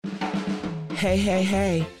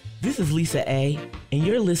Hey. This is Lisa A., and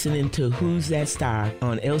you're listening to Who's That Star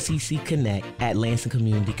on LCC Connect at Lansing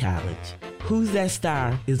Community College. Who's That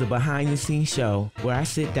Star is a behind-the-scenes show where I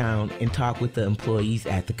sit down and talk with the employees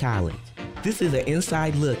at the college. This is an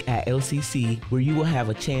inside look at LCC where you will have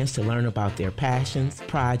a chance to learn about their passions,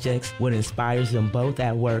 projects, what inspires them both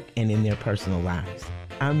at work and in their personal lives.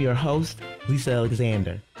 I'm your host, Lisa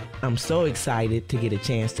Alexander. I'm so excited to get a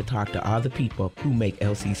chance to talk to all the people who make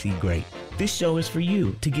LCC great. This show is for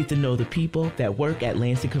you to get to know the people that work at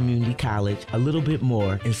Lansing Community College a little bit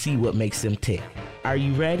more and see what makes them tick. Are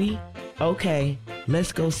you ready? Okay,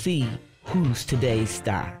 let's go see who's today's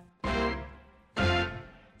star.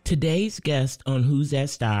 Today's guest on Who's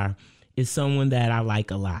That Star is someone that I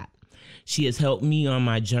like a lot. She has helped me on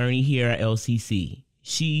my journey here at LCC.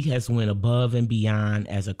 She has went above and beyond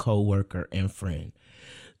as a coworker and friend.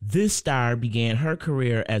 This star began her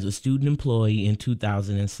career as a student employee in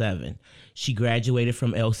 2007. She graduated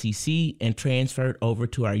from LCC and transferred over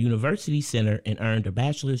to our university center and earned a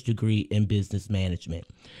bachelor's degree in business management.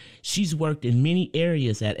 She's worked in many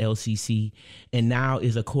areas at LCC and now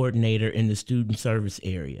is a coordinator in the student service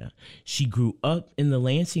area. She grew up in the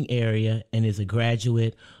Lansing area and is a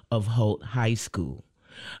graduate of Holt High School.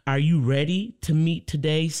 Are you ready to meet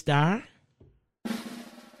today's star?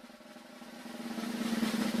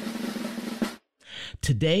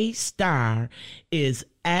 Today's star is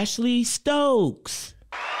Ashlee Stokes.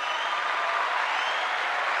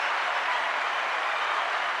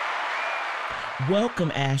 Welcome,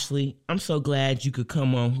 Ashlee. I'm so glad you could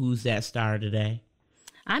come on Who's That Star today.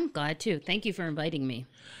 I'm glad too. Thank you for inviting me.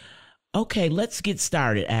 Okay, let's get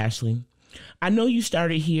started, Ashlee. I know you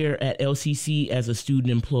started here at LCC as a student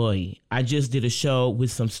employee. I just did a show with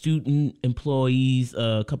some student employees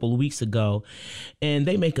a couple of weeks ago, and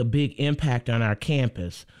they make a big impact on our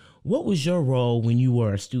campus. What was your role when you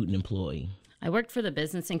were a student employee? I worked for the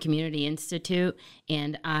Business and Community Institute,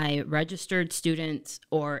 and I registered students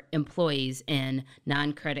or employees in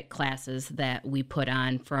non-credit classes that we put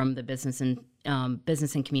on from the Business and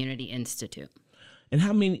Community Institute. And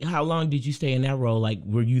how long did you stay in that role? Like,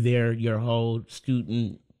 were you there your whole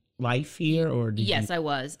student life here, or Yes, I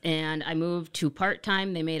was. And I moved to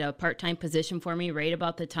part-time. They made a part-time position for me right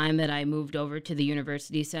about the time that I moved over to the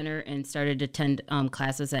University Center and started to attend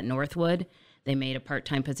classes at Northwood. They made a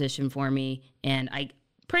part-time position for me, and I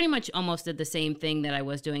pretty much almost did the same thing that I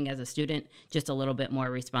was doing as a student, just a little bit more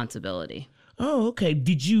responsibility. Oh, okay.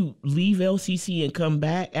 Did you leave LCC and come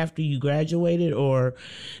back after you graduated, or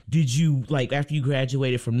did you, like, after you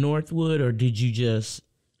graduated from Northwood, or did you just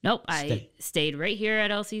Nope, I stayed right here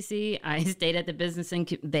at LCC. I stayed at the business, and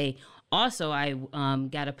I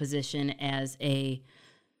got a position as in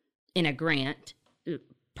a grant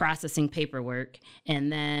processing paperwork.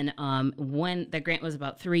 And then when the grant was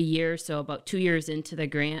about 3 years, so about 2 years into the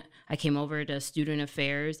grant, I came over to Student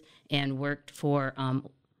Affairs and worked for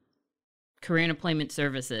Career and Employment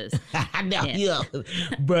Services. I know, yeah.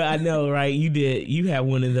 Bro, I know, right? You had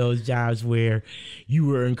one of those jobs where you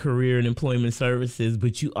were in Career and Employment Services,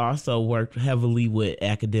 but you also worked heavily with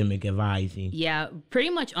academic advising. Yeah, pretty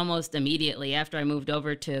much almost immediately after I moved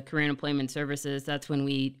over to Career and Employment Services, that's when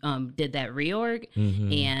we did that reorg,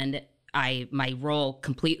 and my role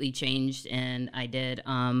completely changed, and I did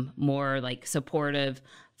more like supportive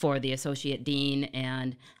for the associate dean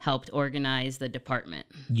and helped organize the department.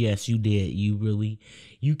 Yes, you did.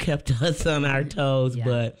 You kept us on our toes, Yeah.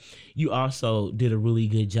 But you also did a really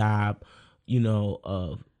good job,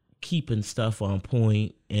 of keeping stuff on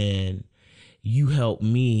point, and you helped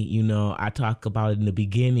me. I talked about it in the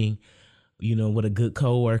beginning, what a good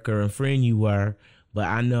coworker and friend you were, but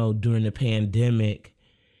I know during the pandemic,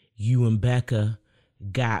 you and Becca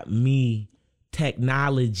got me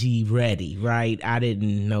technology ready, right? I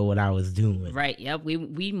didn't know what I was doing. Right. Yep.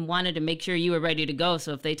 We wanted to make sure you were ready to go.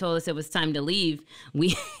 So if they told us it was time to leave,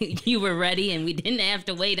 you were ready, and we didn't have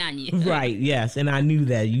to wait on you. Right. Yes. And I knew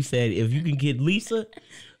that. You said, if you can get Lisa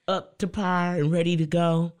up to par and ready to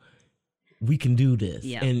go, we can do this.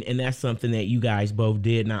 Yeah. And that's something that you guys both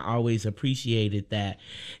did, and I always appreciated that.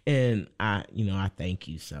 And I thank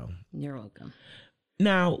you. So You're welcome.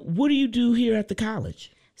 Now, what do you do here at the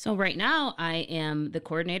college? So right now I am the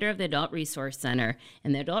coordinator of the Adult Resource Center,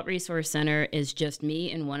 and the Adult Resource Center is just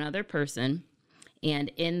me and one other person. And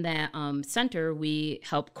in that center, we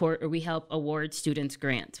help award students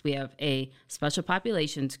grants. We have a special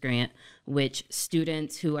populations grant, which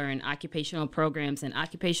students who are in occupational programs, and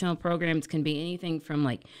occupational programs can be anything from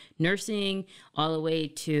like nursing all the way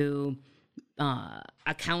to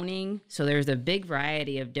accounting. So there's a big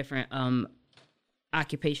variety of different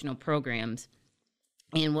occupational programs.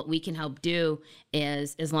 And what we can help do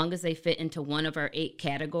is, as long as they fit into one of our 8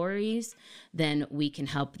 categories, then we can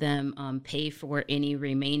help them pay for any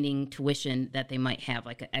remaining tuition that they might have,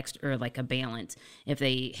 like an extra or like a balance. If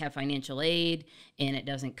they have financial aid and it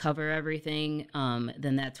doesn't cover everything,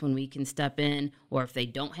 then that's when we can step in. Or if they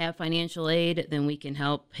don't have financial aid, then we can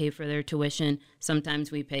help pay for their tuition.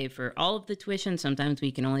 Sometimes we pay for all of the tuition. Sometimes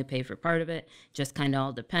we can only pay for part of it. Just kind of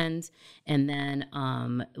all depends. And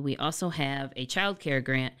then we also have a child care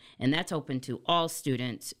grant, and that's open to all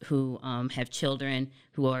students who have children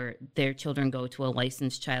their children go to a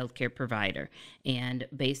licensed child care provider. And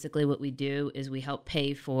basically what we do is we help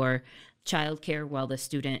pay for childcare while the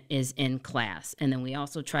student is in class. And then we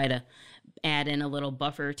also try to add in a little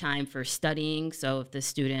buffer time for studying. So if the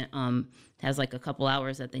student has like a couple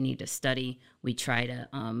hours that they need to study, we try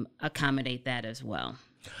to accommodate that as well.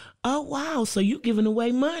 Oh, wow. So you're giving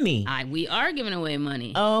away money. We are giving away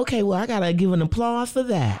money. Oh, okay. Well, I got to give an applause for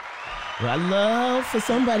that. Well, I love for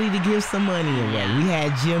somebody to give some money away. Yeah. We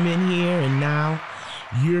had Jim in here, and now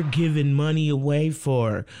you're giving money away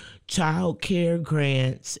for child care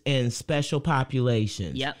grants and special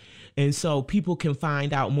populations. Yep. And so people can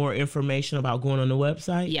find out more information about going on the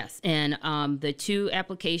website? Yes, and the 2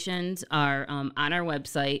 applications are on our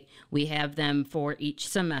website. We have them for each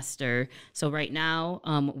semester. So right now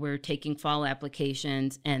we're taking fall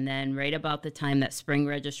applications, and then right about the time that spring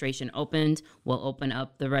registration opens, we'll open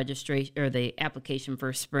up the registration or the application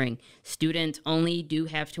for spring. Students only do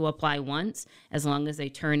have to apply once, as long as they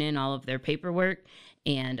turn in all of their paperwork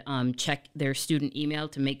and check their student email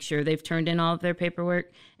to make sure they've turned in all of their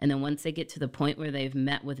paperwork. And then once they get to the point where they've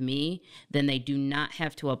met with me, then they do not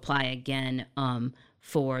have to apply again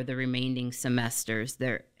for the remaining semesters.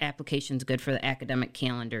 Their application's good for the academic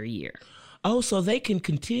calendar year. Oh, so they can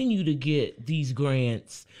continue to get these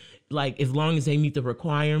grants, like as long as they meet the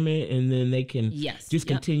requirement, and then they can just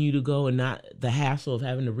continue to go and not the hassle of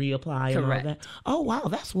having to reapply and all that. Oh, wow,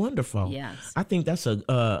 that's wonderful. Yes. I think that's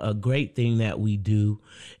a great thing that we do.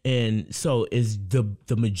 And so is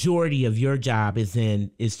the majority of your job is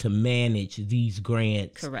to manage these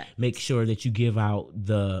grants. Correct. Make sure that you give out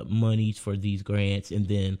the monies for these grants and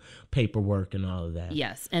then paperwork and all of that.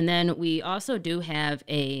 Yes. And then we also do have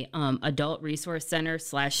a adult resource center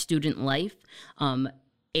 / student life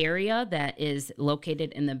area that is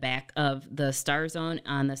located in the back of the Star Zone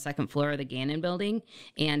on the 2nd floor of the Gannon building.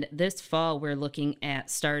 And this fall, we're looking at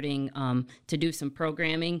starting to do some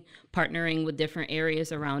programming, partnering with different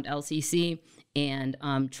areas around LCC, and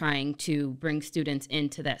trying to bring students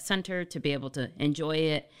into that center to be able to enjoy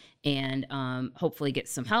it and hopefully get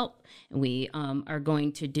some help. And we are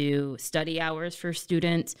going to do study hours for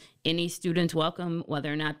students. Any students welcome,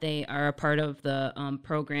 whether or not they are a part of the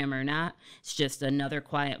program or not. It's just another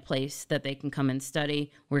quiet place that they can come and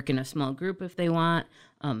study, work in a small group if they want.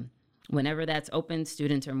 Whenever that's open,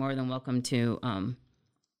 students are more than welcome to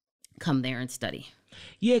come there and study.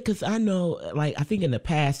 Yeah, because I know, like, I think in the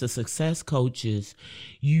past, the success coaches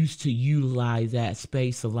used to utilize that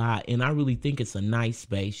space a lot. And I really think it's a nice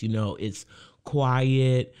space. You know, it's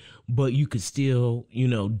quiet, but you could still,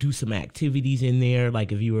 do some activities in there.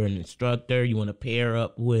 Like if you were an instructor, you want to pair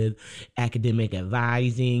up with academic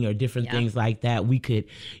advising or different things like that, we could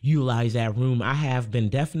utilize that room. I have been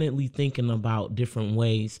definitely thinking about different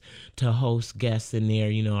ways to host guests in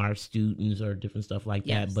there, our students or different stuff like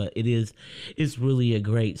that. But it's really a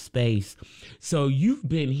great space. So you've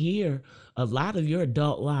been here a lot of your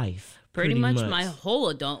adult life. Pretty much my whole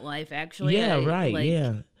adult life, actually. Yeah,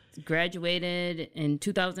 right. Graduated in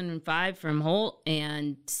 2005 from Holt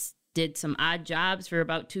and did some odd jobs for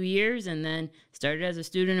about 2 years, and then started as a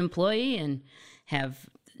student employee and have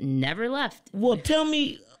never left. Well, tell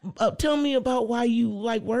me about why you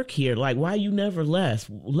work here, like why you never left.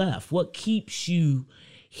 What keeps you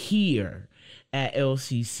here at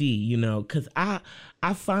LCC? Because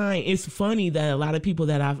I find it's funny that a lot of people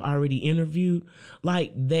that I've already interviewed,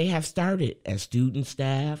 like they have started as student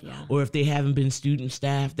staff, or if they haven't been student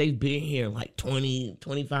staff, they've been here like 20,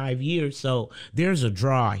 25 years. So there's a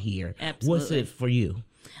draw here. Absolutely. What's it for you?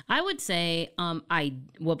 I would say I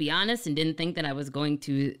will be honest and didn't think that I was going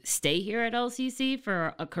to stay here at LCC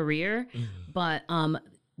for a career. But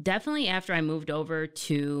definitely after I moved over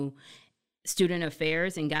to student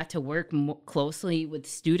affairs and got to work closely with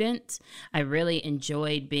students, I really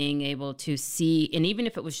enjoyed being able to see, and even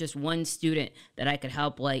if it was just one student that I could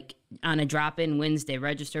help, like on a drop-in Wednesday,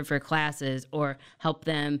 register for classes, or help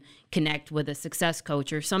them connect with a success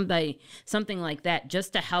coach or something like that,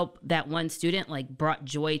 just to help that one student, like brought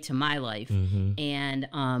joy to my life. And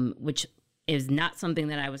which is not something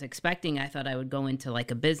that I was expecting. I thought I would go into like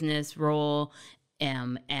a business role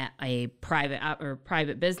am at a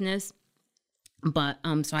private business. But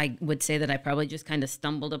so I would say that I probably just kind of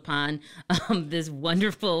stumbled upon this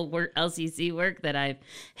wonderful LCC work that I've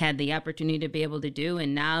had the opportunity to be able to do.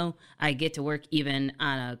 And now I get to work even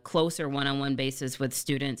on a closer one-on-one basis with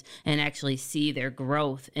students and actually see their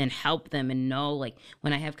growth and help them and know, like,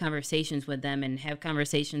 when I have conversations with them and have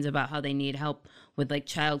conversations about how they need help with like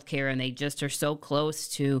childcare and they just are so close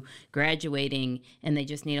to graduating and they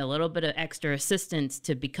just need a little bit of extra assistance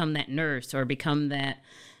to become that nurse or become that,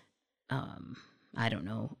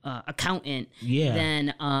 accountant,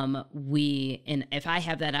 then and if I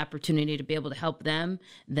have that opportunity to be able to help them,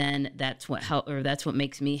 then that's what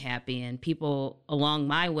makes me happy. And people along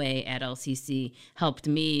my way at LCC helped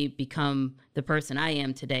me become the person I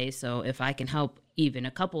am today. So if I can help even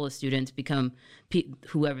a couple of students become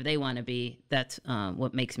whoever they want to be, that's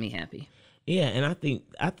what makes me happy. Yeah, and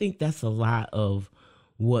I think that's a lot of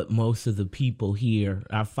what most of the people here,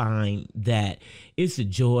 I find that it's a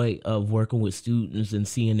joy of working with students and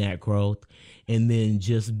seeing that growth, and then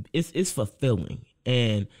just it's fulfilling,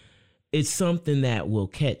 and it's something that will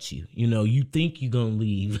catch you. You know, you think you're gonna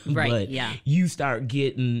leave, right? But yeah, you start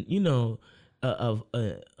getting, you know,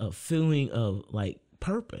 a feeling of like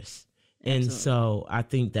purpose, and Absolutely. so I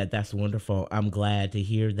think that that's wonderful. I'm glad to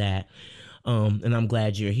hear that, and I'm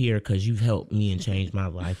glad you're here because you've helped me and changed my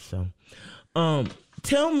life. So,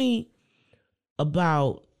 tell me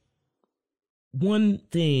about one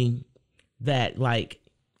thing that, like,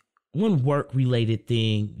 one work-related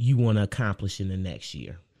thing you want to accomplish in the next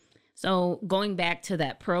year. So going back to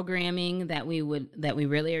that programming that we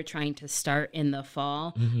really are trying to start in the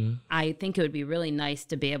fall, I think it would be really nice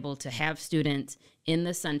to be able to have students in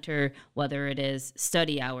the center, whether it is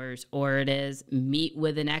study hours or it is meet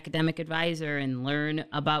with an academic advisor and learn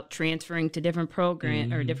about transferring to different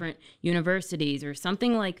program or different universities or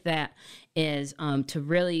something like that, is to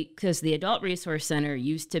really, because the Adult Resource Center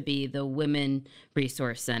used to be the Women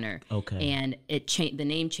Resource Center. Okay. And the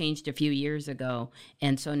name changed a few years ago.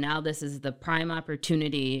 And so now this is the prime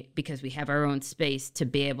opportunity, because we have our own space, to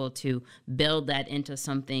be able to build that into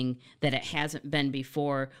something that it hasn't been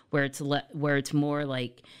before, where it's more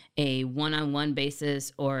like a one-on-one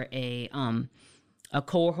basis or a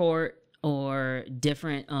cohort or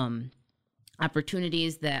different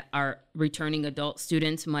opportunities that our returning adult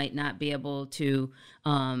students might not be able to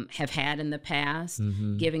have had in the past,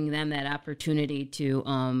 giving them that opportunity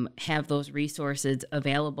to have those resources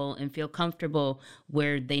available and feel comfortable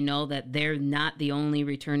where they know that they're not the only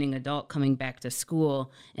returning adult coming back to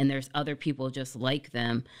school, and there's other people just like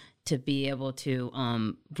them to be able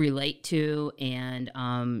to relate to and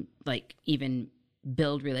like even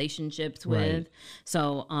build relationships with. Right.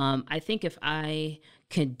 So I think if I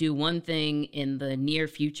could do one thing in the near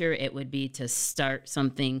future, it would be to start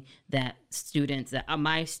something that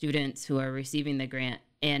my students who are receiving the grant,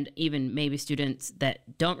 and even maybe students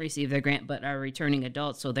that don't receive their grant but are returning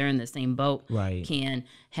adults, so they're in the same boat, Right. can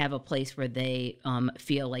have a place where they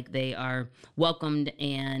feel like they are welcomed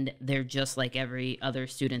and they're just like every other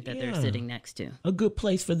student that they're sitting next to. A good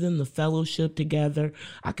place for them to fellowship together.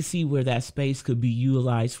 I could see where that space could be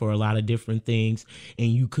utilized for a lot of different things, and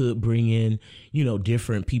you could bring in, you know,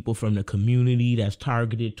 different people from the community that's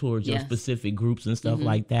targeted towards those specific groups and stuff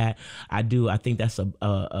like that. I think that's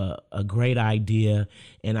a great idea,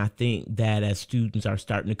 and I think that as students are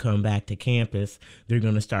starting to come back to campus, they're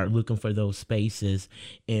going to start looking for those spaces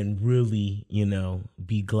and really, you know,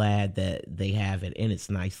 be glad that they have it, and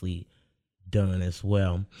it's nicely done as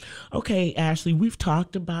well. Okay, Ashlee, we've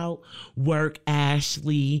talked about work,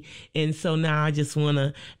 Ashlee, and so now I just want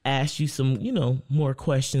to ask you some, you know, more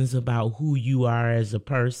questions about who you are as a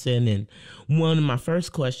person. And one of my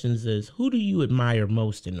first questions is, who do you admire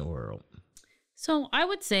most in the world? So I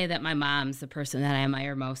would say that my mom's the person that I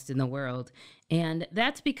admire most in the world. And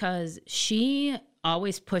that's because she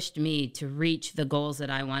always pushed me to reach the goals that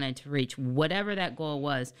I wanted to reach. Whatever that goal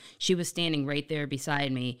was, she was standing right there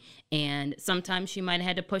beside me. And sometimes she might have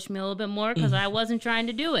had to push me a little bit more because I wasn't trying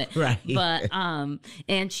to do it. Right. But,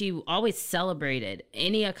 and she always celebrated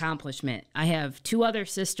any accomplishment. I have two other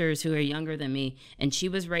sisters who are younger than me, and she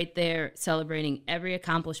was right there celebrating every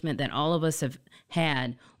accomplishment that all of us have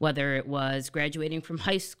had, whether it was graduating from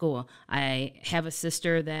high school. I have a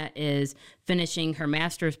sister that is finishing her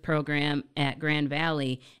master's program at Grand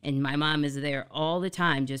Valley, and my mom is there all the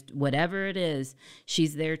time. Just whatever it is,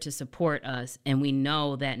 she's there to support us, and we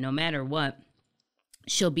know that no matter what,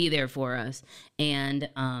 she'll be there for us. And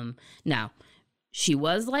now, she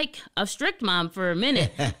was like a strict mom for a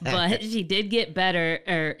minute, but she did get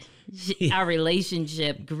better. Our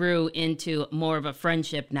relationship grew into more of a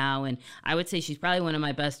friendship now, and I would say she's probably one of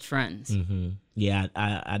my best friends. Yeah,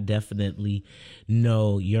 I definitely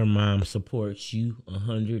know your mom supports you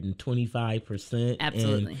 125%.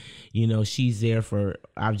 Absolutely. And, you know, she's there for,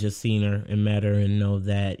 I've just seen her and met her and know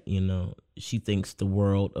that, you know, she thinks the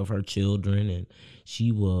world of her children and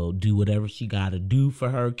she will do whatever she got to do for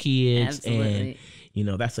her kids. Absolutely. And, you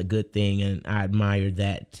know, that's a good thing. And I admire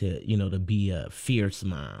that to, you know, to be a fierce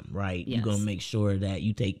mom, right? Yes. You're going to make sure that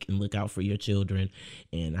you take and look out for your children.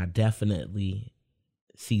 And I definitely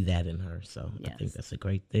see that in her. So Yes. I think that's a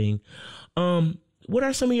great thing. What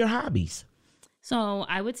are some of your hobbies? So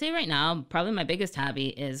I would say right now, probably my biggest hobby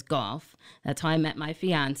is golf. That's how I met my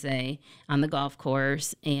fiance on the golf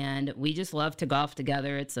course. And we just love to golf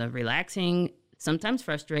together. It's a relaxing, sometimes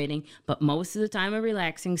frustrating, but most of the time a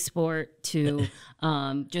relaxing sport to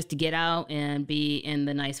just to get out and be in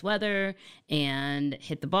the nice weather and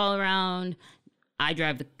hit the ball around. I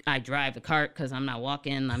drive the cart because I'm not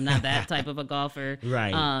walking. I'm not that type of a golfer.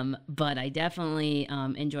 Right. But I definitely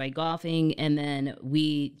enjoy golfing. And then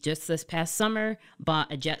we just this past summer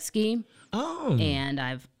bought a jet ski. Oh. And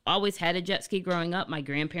I've always had a jet ski growing up. My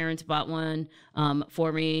grandparents bought one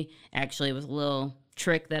for me. Actually, it was a little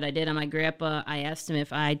trick that I did on my grandpa. I asked him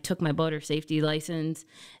if I took my boater safety license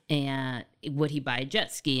and would he buy a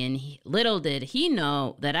jet ski, and little did he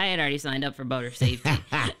know that I had already signed up for boater safety.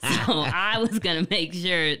 So I was going to make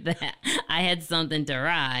sure that I had something to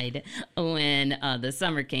ride when the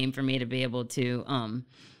summer came for me to be able to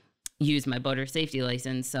use my boater safety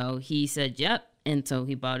license. So he said, yep. And so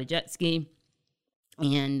he bought a jet ski.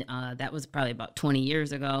 And that was probably about 20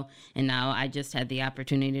 years ago. And now I just had the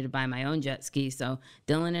opportunity to buy my own jet ski. So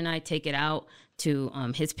Dylan and I take it out to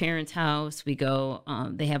his parents' house. We go,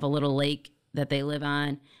 they have a little lake that they live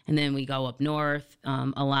on. And then we go up north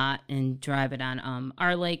a lot and drive it on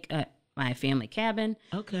our lake at my family cabin.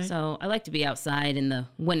 Okay. So I like to be outside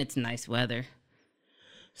when it's nice weather.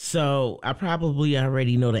 So I probably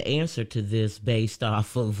already know the answer to this based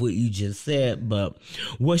off of what you just said, but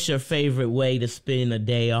what's your favorite way to spend a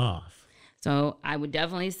day off? So I would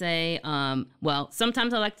definitely say, well,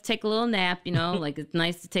 sometimes I like to take a little nap, you know, like it's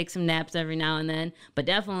nice to take some naps every now and then, but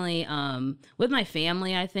definitely with my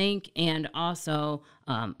family, I think, and also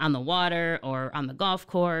on the water or on the golf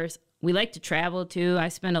course. We like to travel too. I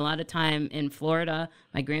spend a lot of time in Florida.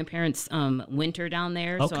 My grandparents winter down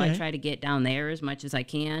there, so I try to get down there as much as I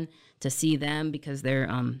can to see them because they're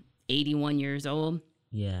 81 years old.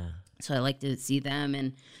 Yeah. So I like to see them,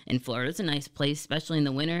 and Florida's a nice place, especially in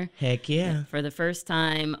the winter. Heck yeah. For the first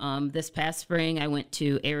time this past spring, I went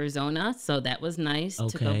to Arizona, so that was nice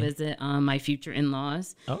to go visit my future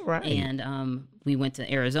in-laws. All right. And we went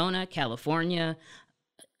to Arizona, California,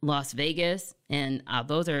 Las Vegas, and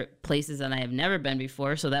those are places that I have never been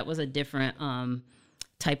before. So that was a different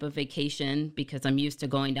type of vacation because I'm used to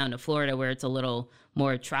going down to Florida where it's a little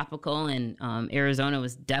more tropical, and Arizona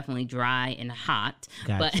was definitely dry and hot,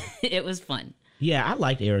 but it was fun. Yeah, I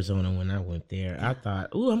liked Arizona when I went there. I thought,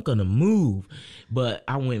 oh, I'm going to move. But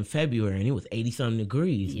I went in February and it was 80-something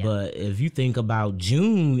degrees. Yeah. But if you think about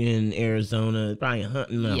June in Arizona, it's probably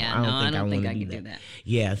hunting them. Yeah, I don't think I can do that.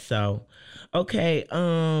 Yeah, so, okay,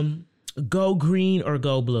 go green or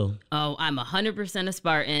go blue? Oh, I'm 100% a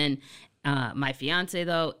Spartan. My fiance,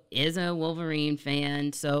 though, is a Wolverine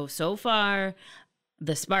fan. So far,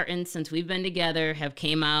 the Spartans, since we've been together, have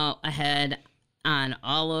came out ahead on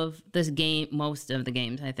all of this game, most of the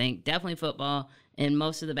games, I think. Definitely football and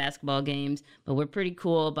most of the basketball games. But we're pretty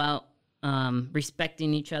cool about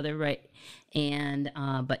respecting each other, right? And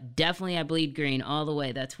but definitely I bleed green all the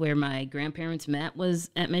way. That's where my grandparents met, was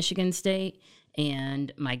at Michigan State.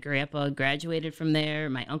 And my grandpa graduated from there.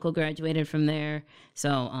 My uncle graduated from there.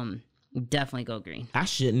 So definitely go green. I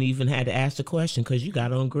shouldn't even had to ask the question because you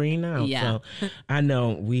got on green now. Yeah. So I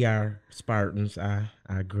know we are Spartans. I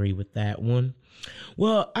agree with that one.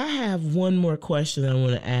 Well, I have one more question I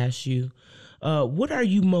want to ask you. What are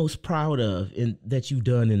you most proud of that you've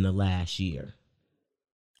done in the last year?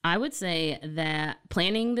 I would say that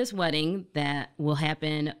planning this wedding that will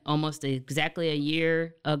happen almost exactly a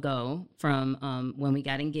year ago from when we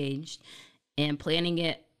got engaged, and planning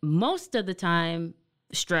it most of the time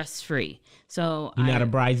stress-free. So you're not a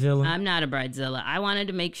bridezilla? I'm not a bridezilla. I wanted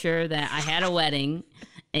to make sure that I had a wedding,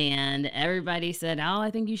 and everybody said, oh, I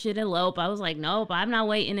think you should elope. I was like, nope, I'm not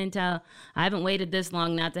waiting until, I haven't waited this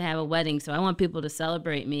long not to have a wedding. So I want people to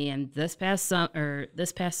celebrate me. And this past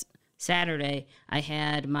Saturday, I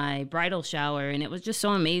had my bridal shower, and it was just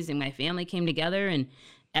so amazing. My family came together, and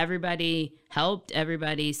everybody helped.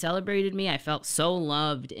 Everybody celebrated me. I felt so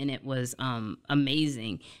loved, and it was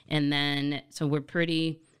amazing. And then, so we're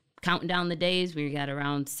pretty counting down the days. We got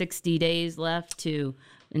around 60 days left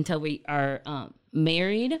until we are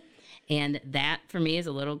married. And that for me is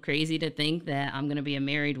a little crazy to think that I'm going to be a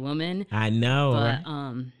married woman. I know. But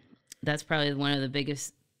right? That's probably one of the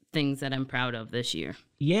biggest things that I'm proud of this year.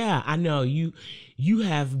 Yeah, I know. You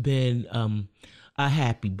have been a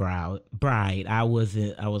happy bride. I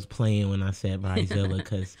was playing when I said bridezilla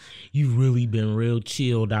because you've really been real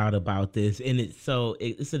chilled out about this, and it's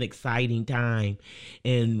an exciting time,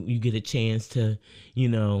 and you get a chance to,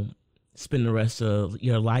 spend the rest of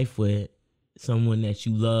your life with someone that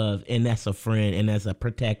you love, and that's a friend and as a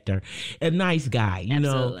protector, a nice guy.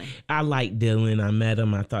 Absolutely. I like Dylan. I met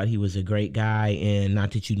him. I thought he was a great guy, and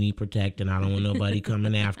not that you need protecting. I don't want nobody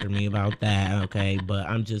coming after me about that. Okay. But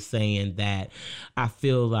I'm just saying that I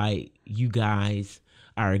feel like you guys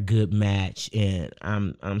are a good match, and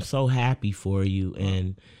I'm so happy for you,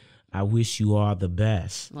 and I wish you all the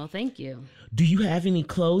best. Well, thank you. Do you have any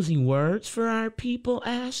closing words for our people,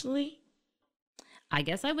 Ashlee? I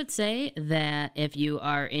guess I would say that if you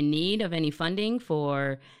are in need of any funding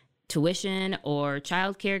for tuition or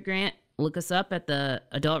childcare grant, look us up at the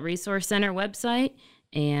Adult Resource Center website.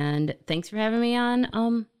 And thanks for having me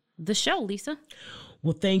on the show, Lisa.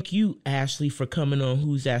 Well, thank you, Ashlee, for coming on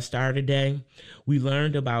Who's That Star today. We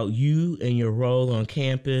learned about you and your role on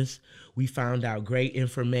campus. We found out great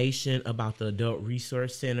information about the Adult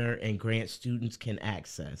Resource Center and grants students can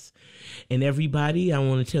access. And everybody, I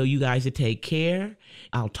want to tell you guys to take care.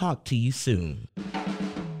 I'll talk to you soon.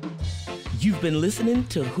 You've been listening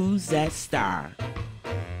to Who's That Star?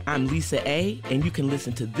 I'm Lisa A., and you can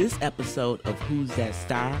listen to this episode of Who's That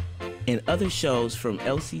Star and other shows from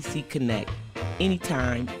LCC Connect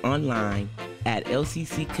anytime online at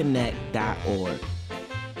lccconnect.org.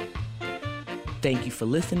 Thank you for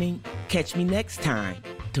listening. Catch me next time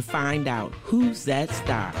to find out who's that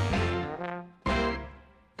star.